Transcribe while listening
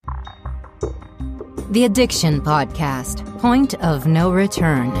The Addiction Podcast, Point of No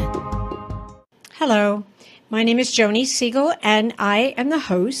Return. Hello, my name is Joni Siegel, and I am the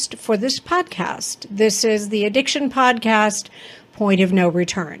host for this podcast. This is the Addiction Podcast, Point of No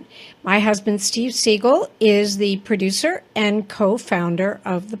Return. My husband, Steve Siegel, is the producer and co-founder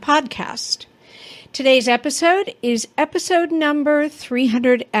of the podcast. Today's episode is episode number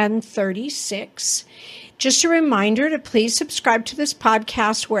 336. Just a reminder to please subscribe to this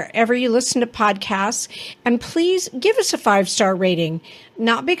podcast wherever you listen to podcasts, and please give us a 5-star rating,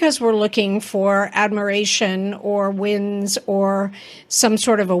 not because we're looking for admiration or wins or some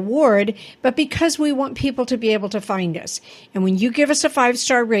sort of award, but because we want people to be able to find us. And when you give us a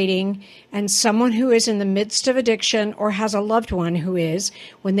 5-star rating and someone who is in the midst of addiction or has a loved one who is,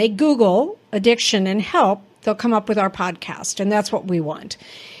 when they Google addiction and help, they'll come up with our podcast, and that's what we want.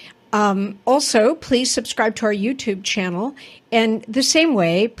 Also, please subscribe to our YouTube channel. And the same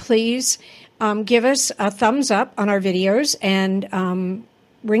way, please give us a thumbs up on our videos and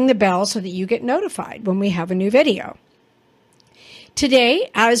ring the bell so that you get notified when we have a new video.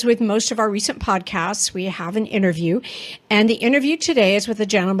 Today, as with most of our recent podcasts, we have an interview. And the interview today is with a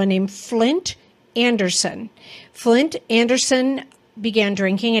gentleman named Flindt Andersen. Flindt Andersen began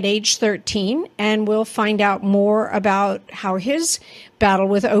drinking at age 13, and we'll find out more about how his battle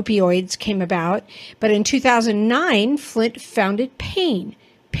with opioids came about. But in 2009, Flindt founded PAIN,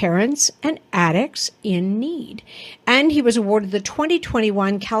 Parents and Addicts in Need, and he was awarded the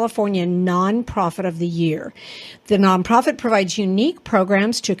 2021 California Nonprofit of the Year. The nonprofit provides unique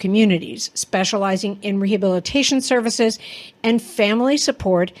programs to communities, specializing in rehabilitation services and family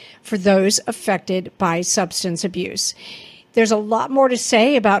support for those affected by substance abuse. There's a lot more to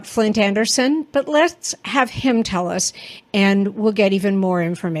say about Flindt Andersen, but let's have him tell us, and we'll get even more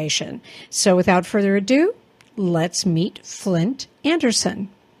information. So without further ado, let's meet Flindt Andersen.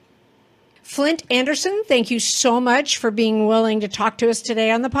 Flindt Andersen, thank you so much for being willing to talk to us today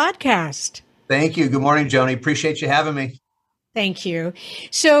on the podcast. Thank you. Good morning, Joni. Appreciate you having me. Thank you.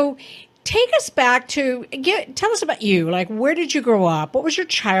 So take us back to, tell us about you. Like, where did you grow up? What was your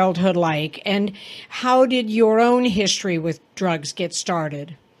childhood like? And how did your own history with drugs get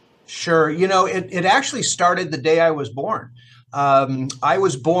started? Sure. You know, it actually started the day I was born. I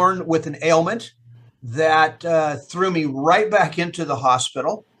was born with an ailment that threw me right back into the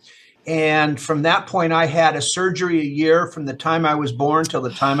hospital. And from that point, I had a surgery a year from the time I was born till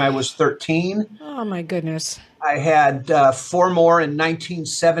the time I was 13. Oh, my goodness. I had 4 more in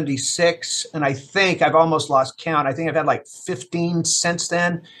 1976, and I think I've almost lost count. I think I've had like 15 since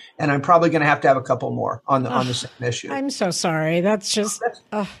then, and I'm probably going to have a couple more on the same issue. I'm so sorry. That's just...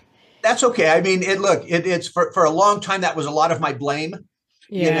 That's okay. I mean, it's for a long time, that was a lot of my blame.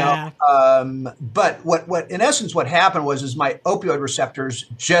 Yeah. You know, but what in essence what happened is my opioid receptors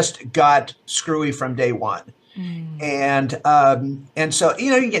just got screwy from day one. And so,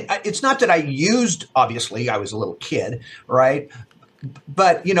 you know, it's not that I used, obviously I was a little kid, right?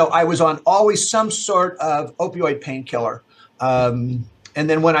 But, you know, I was on always some sort of opioid painkiller. And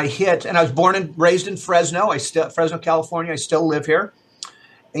then when I hit, and I was born and raised in Fresno, Fresno, California, I still live here.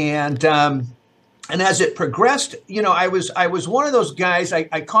 And as it progressed, you know, I was one of those guys,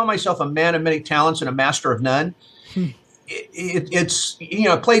 I call myself a man of many talents and a master of none. It's, you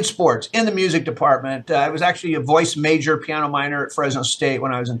know, I played sports in the music department. I was actually a voice major, piano minor at Fresno State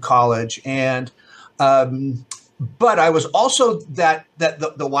when I was in college. And, but I was also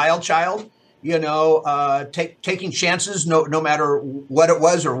the wild child, you know, taking chances, no matter what it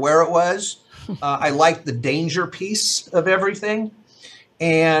was or where it was. I liked the danger piece of everything.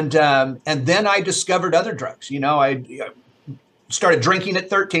 And then I discovered other drugs. You know, I started drinking at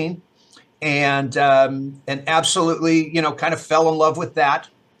 13. And absolutely, you know, kind of fell in love with that.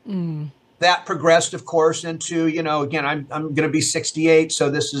 That progressed, of course, into, you know, again, I'm going to be 68. So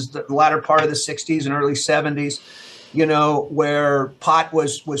this is the latter part of the 60s and early 70s, you know, where pot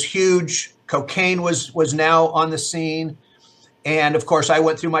was huge. Cocaine was now on the scene. And of course, I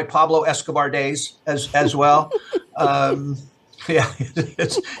went through my Pablo Escobar days as well. Yeah.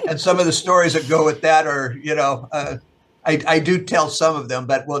 And some of the stories that go with that are, you know, I do tell some of them,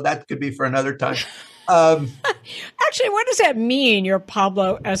 but well, that could be for another time. Actually, what does that mean, your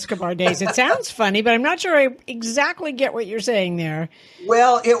Pablo Escobar days? It sounds funny, but I'm not sure I exactly get what you're saying there.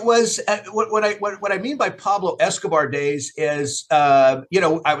 Well, it was what I mean by Pablo Escobar days is, you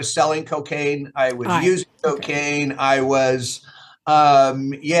know, I was selling cocaine. I was using cocaine. Okay. I was,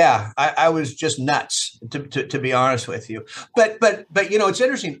 I was just nuts, to be honest with you. But you know, it's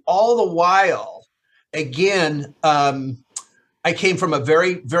interesting. All the while, again, I came from a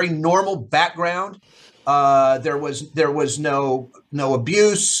very, very normal background. There was no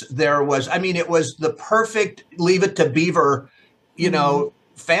abuse. It was the perfect Leave It to Beaver,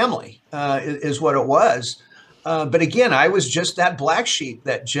 family is what it was. But again, I was just that black sheep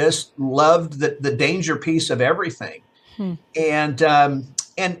that just loved the danger piece of everything. And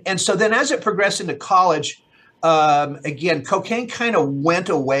so then as it progressed into college, again, cocaine kind of went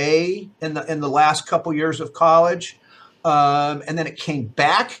away in the last couple years of college, and then it came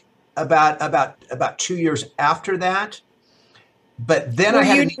back about 2 years after that. But then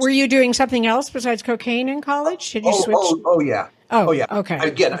were you doing something else besides cocaine in college? Did you switch? Yeah. Oh yeah. Okay.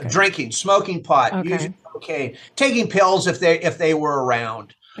 Again, okay. drinking, smoking pot, Okay. using cocaine, taking pills if they were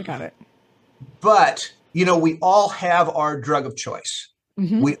around. I got it. But we all have our drug of choice.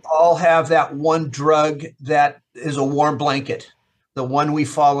 Mm-hmm. We all have that one drug that is a warm blanket, the one we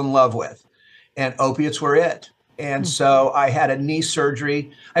fall in love with, and opiates were it. And so I had a knee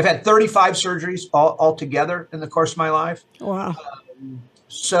surgery. I've had 35 surgeries altogether in the course of my life. Wow.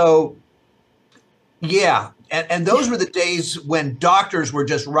 So, yeah. And those were the days when doctors were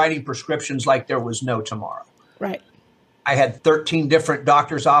just writing prescriptions like there was no tomorrow. Right. I had 13 different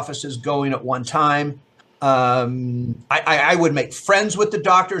doctors' offices going at one time. I would make friends with the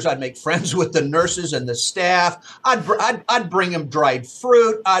doctors. I'd make friends with the nurses and the staff. I'd bring them dried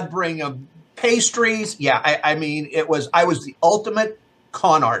fruit. I'd bring them pastries. Yeah, I was the ultimate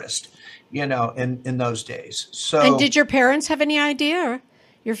con artist, in those days. So, and did your parents have any idea? Or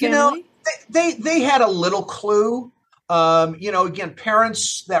your family? They had a little clue. Again,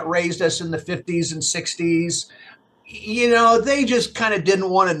 parents that raised us in the 50s and 60s, they just kind of didn't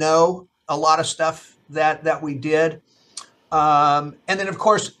want to know a lot of stuff that we did. And then, of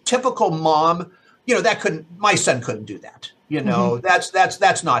course, typical mom, my son couldn't do that.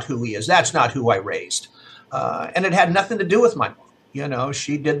 That's not who he is. That's not who I raised. And it had nothing to do with my mom.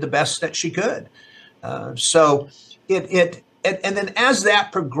 She did the best that she could. So and then as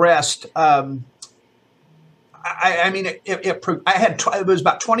that progressed, it was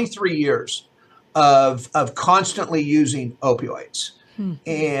about 23 years of constantly using opioids.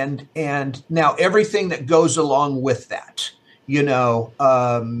 And now everything that goes along with that,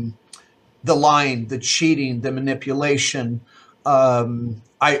 the lying, the cheating, the manipulation.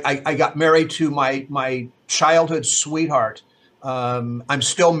 I got married to my childhood sweetheart. I'm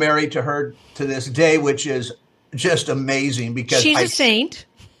still married to her to this day, which is just amazing because she's a saint.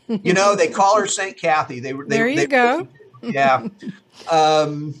 They call her Saint Kathy. There you go. Yeah.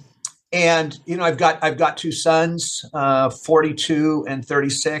 And I've got two sons, 42 and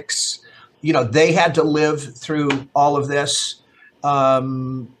 36. They had to live through all of this. I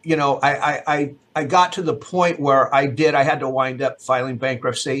got to the point where I had to wind up filing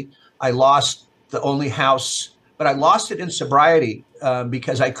bankruptcy. I lost the only house, but I lost it in sobriety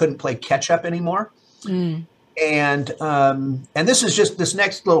because I couldn't play catch up anymore. And this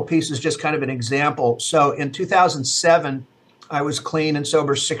next little piece is just kind of an example. So in 2007, I was clean and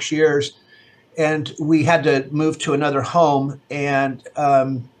sober 6 years, and we had to move to another home. And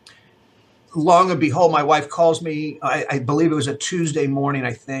long and behold, my wife calls me, I believe it was a Tuesday morning,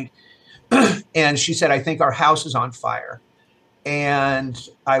 I think. And she said, I think our house is on fire. And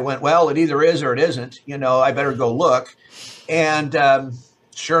I went, well, it either is or it isn't. I better go look. And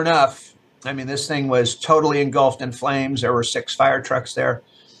sure enough, this thing was totally engulfed in flames. There were 6 fire trucks there.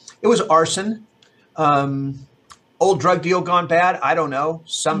 It was arson. Old drug deal gone bad. I don't know.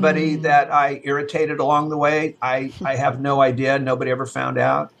 Somebody that I irritated along the way. I have no idea. Nobody ever found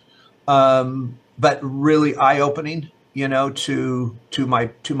out. But really eye-opening, to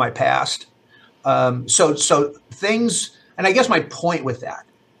my past. So things, and I guess my point with that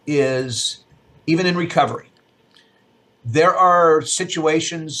is, even in recovery, there are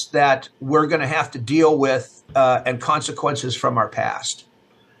situations that we're going to have to deal with and consequences from our past.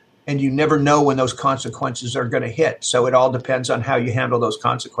 And you never know when those consequences are going to hit. So it all depends on how you handle those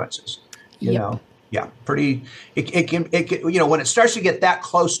consequences. You know, yeah, pretty. It can. When it starts to get that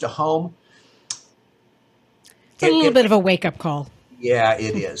close to home, it's a little bit of a wake up call. Yeah,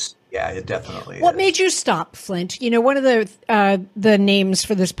 it is. Yeah, it definitely is. What made you stop, Flindt? One of the names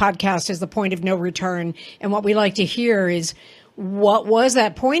for this podcast is the point of no return, and what we like to hear is, what was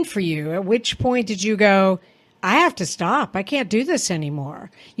that point for you? At which point did you go, I have to stop. I can't do this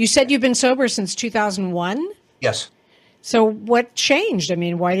anymore. You said you've been sober since 2001? Yes. So what changed?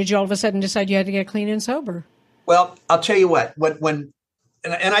 Why did you all of a sudden decide you had to get clean and sober? Well, I'll tell you what, and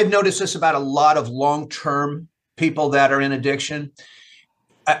I've noticed this about a lot of long-term people that are in addiction.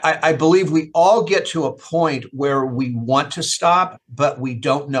 I believe we all get to a point where we want to stop, but we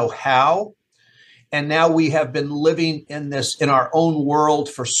don't know how. And now we have been living in our own world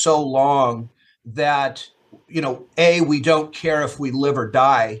for so long that, A, we don't care if we live or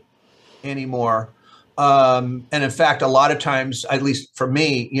die anymore. And in fact, a lot of times, at least for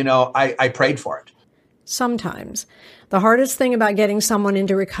me, I prayed for it. Sometimes. The hardest thing about getting someone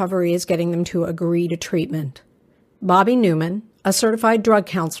into recovery is getting them to agree to treatment. Bobby Newman, a certified drug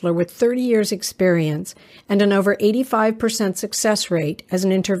counselor with 30 years experience and an over 85% success rate as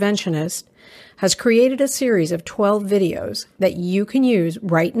an interventionist, has created a series of 12 videos that you can use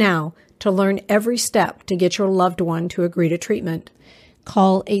right now to learn every step to get your loved one to agree to treatment.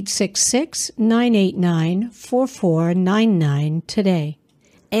 Call 866-989-4499 today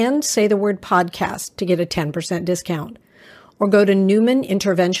and say the word podcast to get a 10% discount. Or go to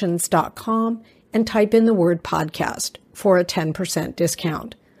newmaninterventions.com and type in the word podcast for a 10%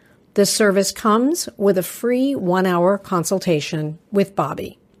 discount. This service comes with a free 1-hour consultation with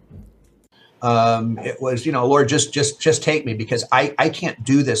Bobby. It was, Lord, just take me, because I can't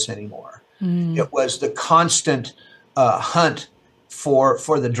do this anymore. It was the constant hunt for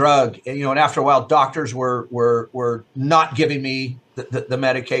the drug. And after a while, doctors were not giving me the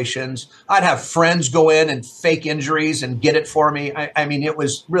medications. I'd have friends go in and fake injuries and get it for me. I mean, it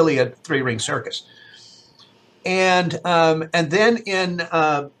was really a 3-ring circus. And then in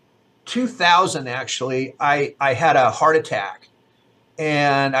 2000, actually, I had a heart attack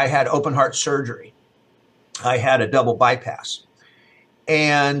and I had open heart surgery. I had a double bypass,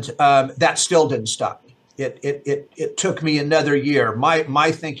 and that still didn't stop me. It took me another year.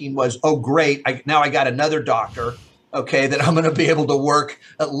 My thinking was, oh, great. Now I got another doctor. Okay, that I'm going to be able to work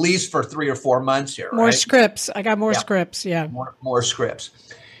at least for 3 or 4 months here. More right? scripts. I got more scripts. Yeah. More scripts.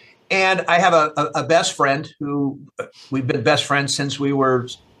 And I have a best friend who we've been best friends since we were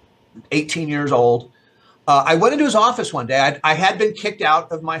 18 years old. I went into his office one day. I had been kicked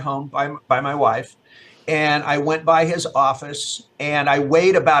out of my home by my wife. And I went by his office, and I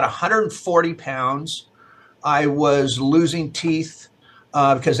weighed about 140 pounds. I was losing teeth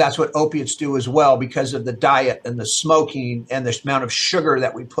because that's what opiates do as well, because of the diet and the smoking and the amount of sugar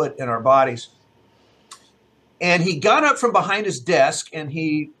that we put in our bodies. And he got up from behind his desk and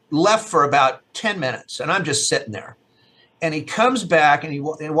he left for about 10 minutes. And I'm just sitting there. And he comes back and he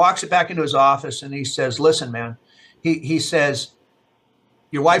walks it back into his office and he says, listen, man, he says,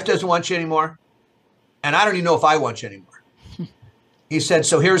 your wife doesn't want you anymore. And I don't even know if I want you anymore. He said,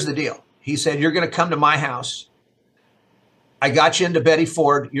 so here's the deal. He said, you're going to come to my house. I got you into Betty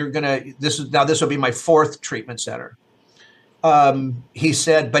Ford. This will be my 4th treatment center. He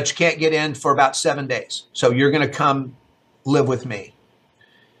said, but you can't get in for about 7 days. So you're going to come live with me.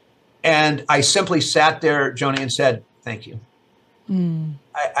 And I simply sat there, Joni, and said, thank you.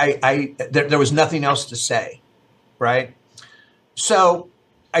 There was nothing else to say. Right. So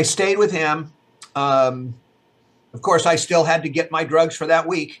I stayed with him. Of course, I still had to get my drugs for that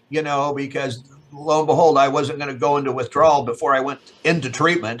week, because lo and behold, I wasn't going to go into withdrawal before I went into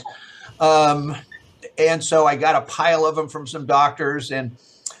treatment. And so I got a pile of them from some doctors. And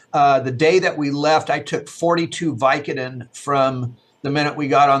the day that we left, I took 42 Vicodin from the minute we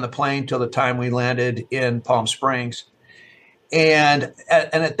got on the plane till the time we landed in Palm Springs. And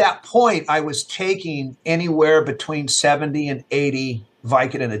at that point, I was taking anywhere between 70 and 80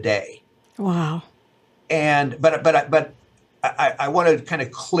 Vicodin a day. Wow. But I want to kind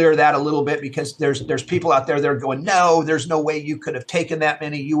of clear that a little bit, because there's people out there that are going, no, there's no way you could have taken that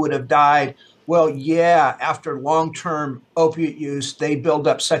many. You would have died. Well, yeah, after long-term opiate use, they build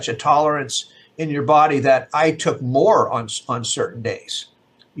up such a tolerance in your body that I took more on certain days,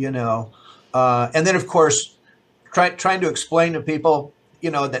 And then, of course, trying to explain to people,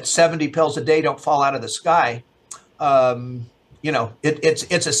 that 70 pills a day don't fall out of the sky.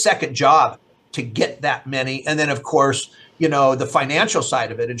 It's a second job to get that many. And then, of course, the financial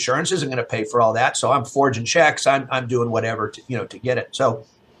side of it, insurance isn't going to pay for all that. So I'm forging checks. I'm doing whatever to get it. So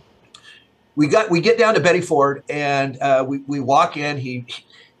we get down to Betty Ford, and we walk in. He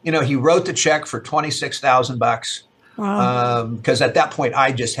wrote the check for $26,000. Wow. Because at that point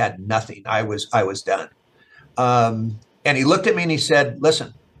I just had nothing. I was done. And he looked at me and he said,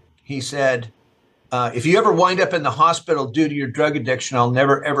 listen, he said, if you ever wind up in the hospital due to your drug addiction, I'll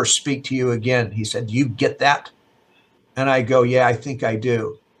never, ever speak to you again. He said, do you get that? And I go, yeah, I think I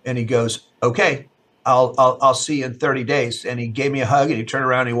do. And he goes, okay, I'll see you in 30 days. And he gave me a hug and he turned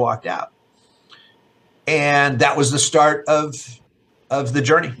around and he walked out. And that was the start of the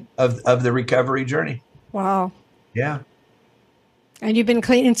journey, of the recovery journey. Wow. Yeah. And you've been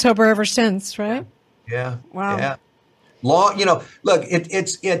clean and sober ever since, right? Yeah. Wow. Yeah. Look,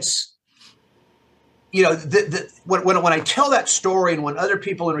 it's when I tell that story, and when other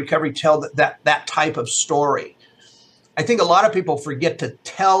people in recovery tell that type of story, I think a lot of people forget to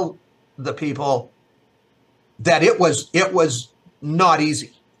tell the people that it was not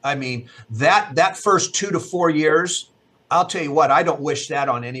easy. I mean, that first 2 to 4 years, I'll tell you what, I don't wish that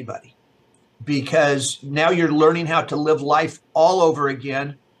on anybody, because now you're learning how to live life all over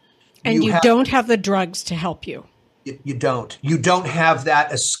again. And you don't have the drugs to help you. You don't have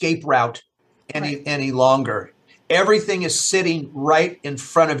that escape route any longer. Everything is sitting right in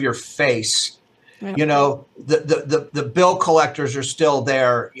front of your face. Yep. You know, the bill collectors are still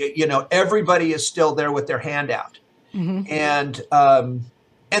there. You know, everybody is still there with their hand out. Mm-hmm.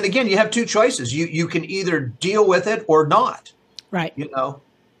 And again, you have two choices. You can either deal with it or not. Right. You know,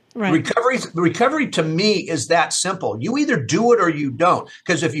 right. Recovery to me is that simple. You either do it or you don't.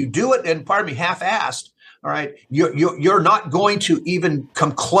 Because if you do it, and pardon me, half-assed, all right, you're not going to even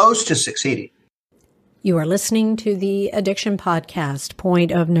come close to succeeding. You are listening to the Addiction Podcast,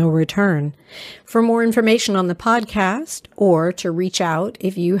 Point of No Return. For more information on the podcast, or to reach out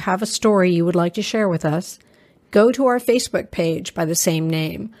if you have a story you would like to share with us, go to our Facebook page by the same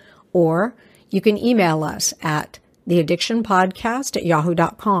name, or you can email us at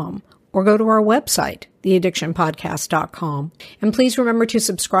theaddictionpodcast@yahoo.com, or go to our website, theaddictionpodcast.com. And please remember to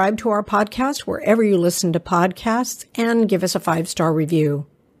subscribe to our podcast wherever you listen to podcasts, and give us a 5-star review.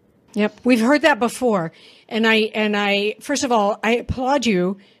 Yep, we've heard that before. And I first of all, I applaud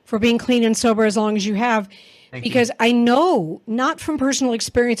you for being clean and sober as long as you have. Thank because you. I know, not from personal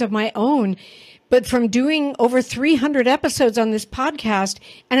experience of my own, but from doing over 300 episodes on this podcast,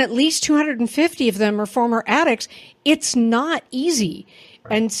 and at least 250 of them are former addicts, it's not easy.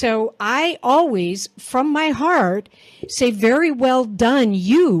 Right. And so I always, from my heart, say very well done,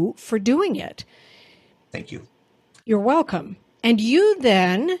 you, for doing it. Thank you. You're welcome. And you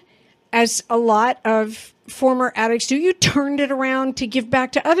then, as a lot of former addicts do, you turned it around to give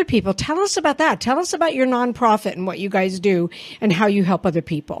back to other people. Tell us about that. Tell us about your nonprofit and what you guys do and how you help other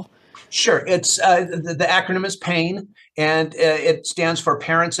people. Sure. It's the acronym is PAIN, and it stands for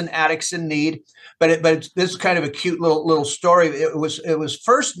Parents and Addicts in Need. But this is kind of a cute little story. It was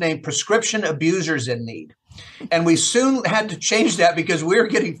first named Prescription Abusers in Need. And we soon had to change that because we were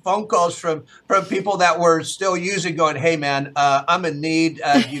getting phone calls from people that were still using, going, "Hey, man, I'm in need.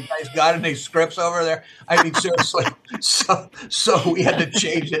 You guys got any scripts over there?" I mean, seriously. So we had to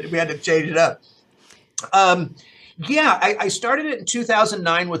change it. We had to change it up. I started it in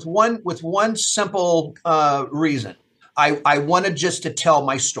 2009 with one simple reason. I wanted just to tell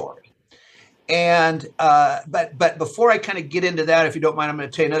my story. And but before I kind of get into that, if you don't mind, I'm going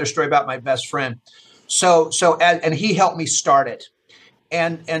to tell you another story about my best friend. And he helped me start it.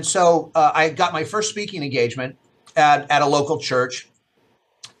 And so I got my first speaking engagement at a local church.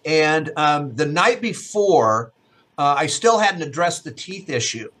 And the night before, I still hadn't addressed the teeth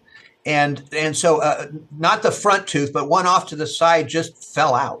issue. And so not the front tooth, but one off to the side just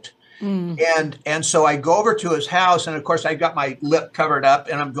fell out. And so I go over to his house, and of course I got my lip covered up,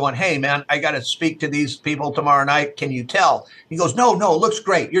 and I'm going, "Hey man, I got to speak to these people tomorrow night. Can you tell?" He goes, No, it looks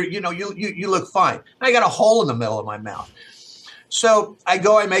great. You look fine. And I got a hole in the middle of my mouth. So I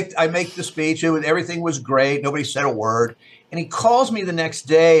go, I make the speech. Everything was great. Nobody said a word. And he calls me the next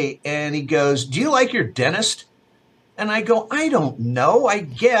day, and he goes, "Do you like your dentist?" And I go, "I don't know. I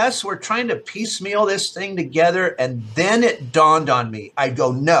guess we're trying to piecemeal this thing together." And then it dawned on me. I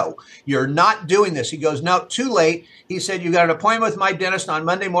go, "No, you're not doing this." He goes, "No, too late." He said, "You got an appointment with my dentist on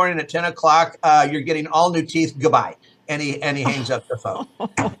Monday morning at 10 o'clock. You're getting all new teeth. Goodbye." And he hangs up the phone.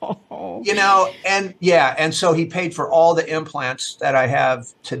 And so he paid for all the implants that I have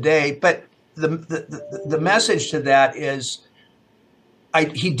today. But the message to that is,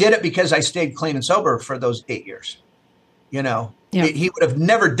 he did it because I stayed clean and sober for those 8 years. He would have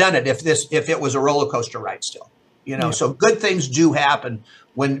never done it if it was a roller coaster ride still. So good things do happen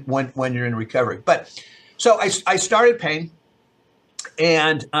when you're in recovery. But so I started PAIN,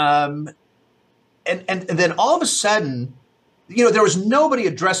 and then all of a sudden, there was nobody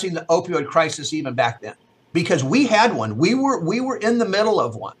addressing the opioid crisis even back then, because we had one. We were in the middle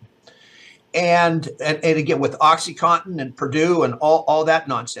of one, and again with OxyContin and Purdue and all that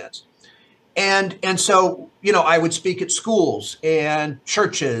nonsense. And so, I would speak at schools and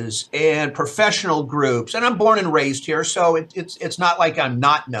churches and professional groups, and I'm born and raised here, so it's not like I'm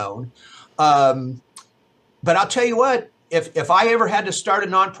not known. But I'll tell you what, if I ever had to start a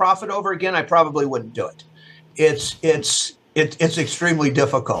nonprofit over again, I probably wouldn't do it. It's extremely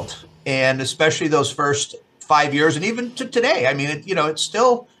difficult, and especially those first 5 years, and even to today. I mean, it's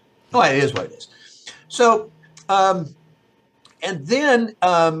still, it is what it is. So, and then.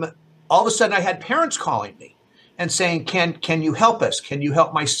 All of a sudden, I had parents calling me and saying, "Can you help us? Can you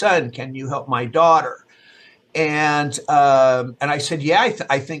help my son? Can you help my daughter?" And I said, "Yeah,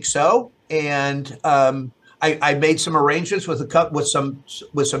 I think so." and I made some arrangements with some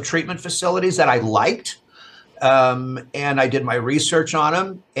treatment facilities that I liked. And I did my research on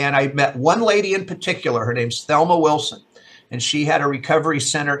them. And I met one lady in particular. Her name's Thelma Wilson. And she had a recovery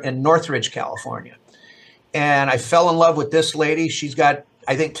center in Northridge, California. And I fell in love with this lady. She's got,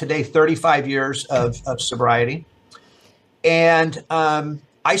 I think today, 35 years of sobriety. And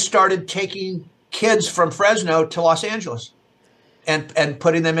I started taking kids from Fresno to Los Angeles and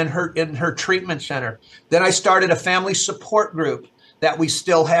putting them in her treatment center. Then I started a family support group that we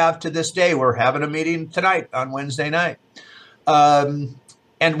still have to this day. We're having a meeting tonight on Wednesday night.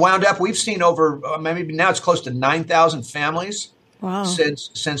 And wound up, we've seen over, maybe now it's close to 9,000 families. Wow.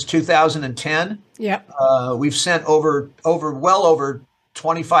 Since 2010. Yeah. We've sent well over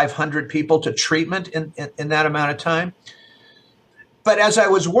 2,500 people to treatment in that amount of time. But as I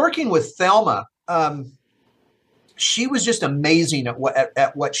was working with Thelma, she was just amazing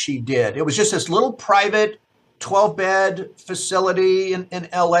at what she did. It was just this little private 12-bed facility in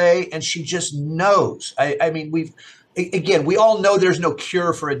LA, and she just knows. I mean, we all know there's no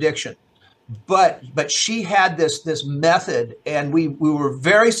cure for addiction, but she had this method, and we were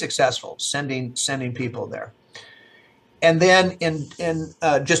very successful sending people there. And then in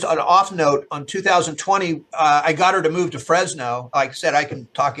just an off note, on 2020, I got her to move to Fresno. Like I said, I can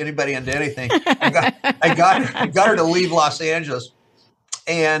talk anybody into anything. I got her to leave Los Angeles,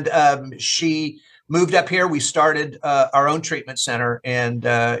 and she moved up here. We started our own treatment center, and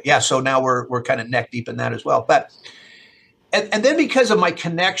so now we're kind of neck deep in that as well. But and then because of my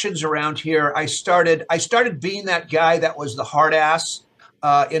connections around here, I started being that guy that was the hard ass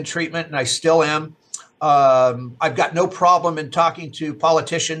in treatment, and I still am. I've got no problem in talking to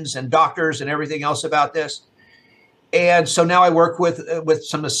politicians and doctors and everything else about this. And so now I work with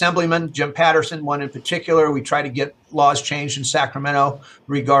some assemblymen, Jim Patterson, one in particular. We try to get laws changed in Sacramento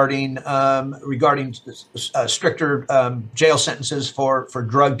regarding stricter jail sentences for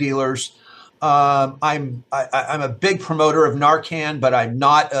drug dealers. I'm a big promoter of Narcan, but I'm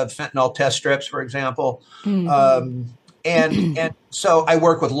not of fentanyl test strips, for example. Mm-hmm. And so I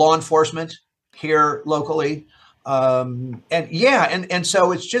work with law enforcement here locally. And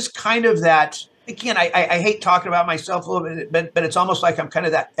so it's just kind of that. Again, I hate talking about myself a little bit, but it's almost like I'm kind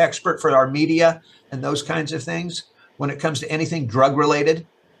of that expert for our media and those kinds of things when it comes to anything drug related.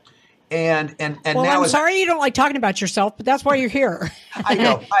 And well, now I'm sorry you don't like talking about yourself, but that's why you're here. I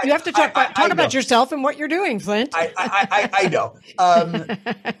know. You have to talk about yourself and what you're doing, Flindt. I know.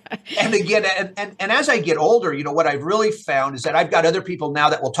 And again, and as I get older, what I've really found is that I've got other people now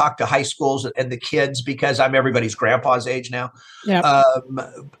that will talk to high schools and the kids because I'm everybody's grandpa's age now. Yeah.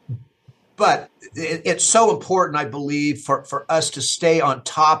 But it's so important, I believe, for us to stay on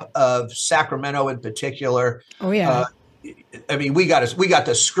top of Sacramento in particular. Oh yeah. I mean, we got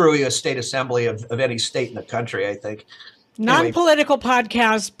the screwiest state assembly of any state in the country, I think. Non-political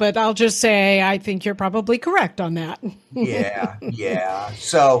podcast, but I'll just say I think you're probably correct on that. Yeah.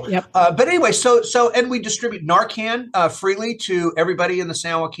 So, yep. But anyway, and we distribute Narcan freely to everybody in the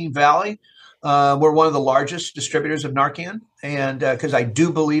San Joaquin Valley. We're one of the largest distributors of Narcan, and because I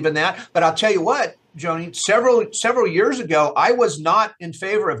do believe in that. But I'll tell you what, Joni, several years ago, I was not in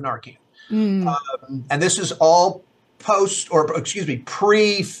favor of Narcan, and this is all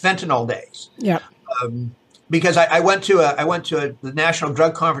pre-fentanyl days. Yeah. Because I went to the National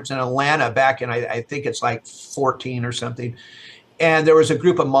Drug Conference in Atlanta back in I think it's like 14 or something, and there was a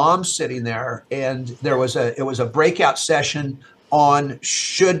group of moms sitting there, and it was a breakout session on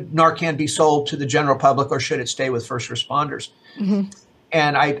should Narcan be sold to the general public or should it stay with first responders. Mm-hmm.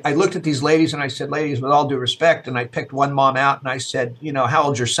 And I looked at these ladies and I said, ladies, with all due respect, and I picked one mom out and I said, how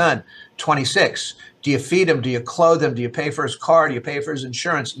old's your son? 26. Do you feed him? Do you clothe him? Do you pay for his car? Do you pay for his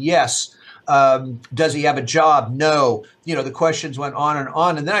insurance? Yes. Does he have a job? No. The questions went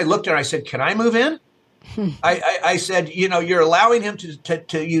on. And then I looked at her and I said, can I move in? I said, you're allowing him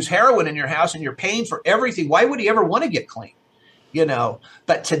to use heroin in your house and you're paying for everything. Why would he ever want to get clean?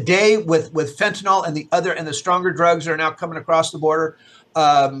 But today with fentanyl and the stronger drugs that are now coming across the border,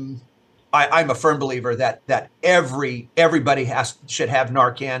 I'm a firm believer that everybody should have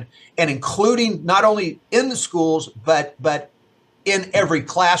Narcan, and including not only in the schools but in every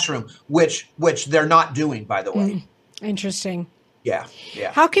classroom, which they're not doing, by the way. Interesting. Yeah.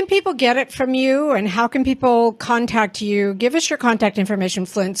 How can people get it from you, and how can people contact you? Give us your contact information,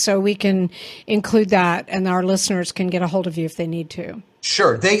 Flindt, so we can include that and our listeners can get a hold of you if they need to.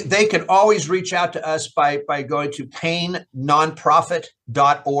 Sure. They can always reach out to us by going to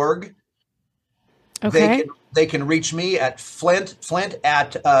painnonprofit.org. Okay. They can reach me at Flindt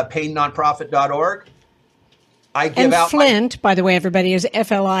at painnonprofit.org. I give out Flindt, by the way, everybody, is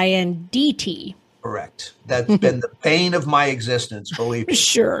Flindt. Correct. That's been the bane of my existence, believe me.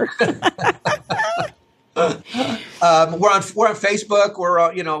 Sure. We're on Facebook. We're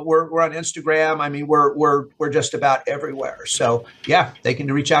on Instagram. I mean, we're just about everywhere. So yeah, they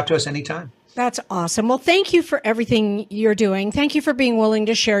can reach out to us anytime. That's awesome. Well, thank you for everything you're doing. Thank you for being willing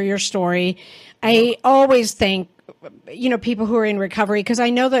to share your story. I always thank people who are in recovery, because I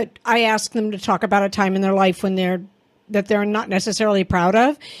know that I ask them to talk about a time in their life when they're not necessarily proud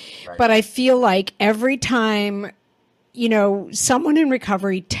of. Right. But I feel like every time, someone in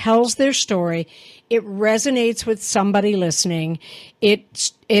recovery tells their story, it resonates with somebody listening.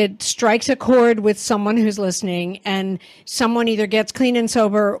 It strikes a chord with someone who's listening, and someone either gets clean and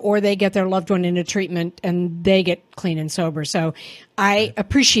sober, or they get their loved one into treatment and they get clean and sober. So I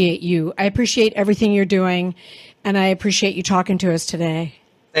appreciate you. I appreciate everything you're doing, and I appreciate you talking to us today.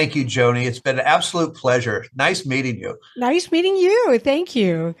 Thank you, Joni. It's been an absolute pleasure. Nice meeting you. Nice meeting you. Thank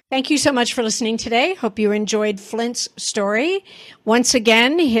you. Thank you so much for listening today. Hope you enjoyed Flint's story. Once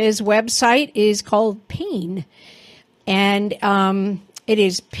again, his website is called Pain, and it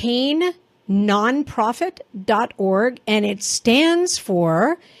is painnonprofit.org, and it stands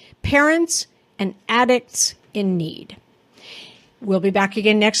for Parents and Addicts in Need. We'll be back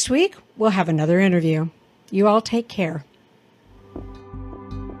again next week. We'll have another interview. You all take care.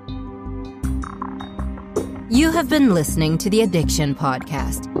 You have been listening to the Addiction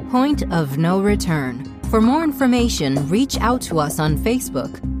Podcast, Point of No Return. For more information, reach out to us on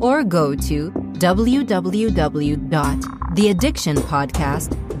Facebook or go to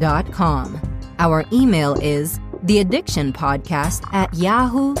www.theaddictionpodcast.com. Our email is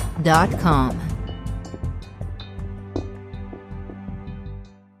theaddictionpodcast@yahoo.com.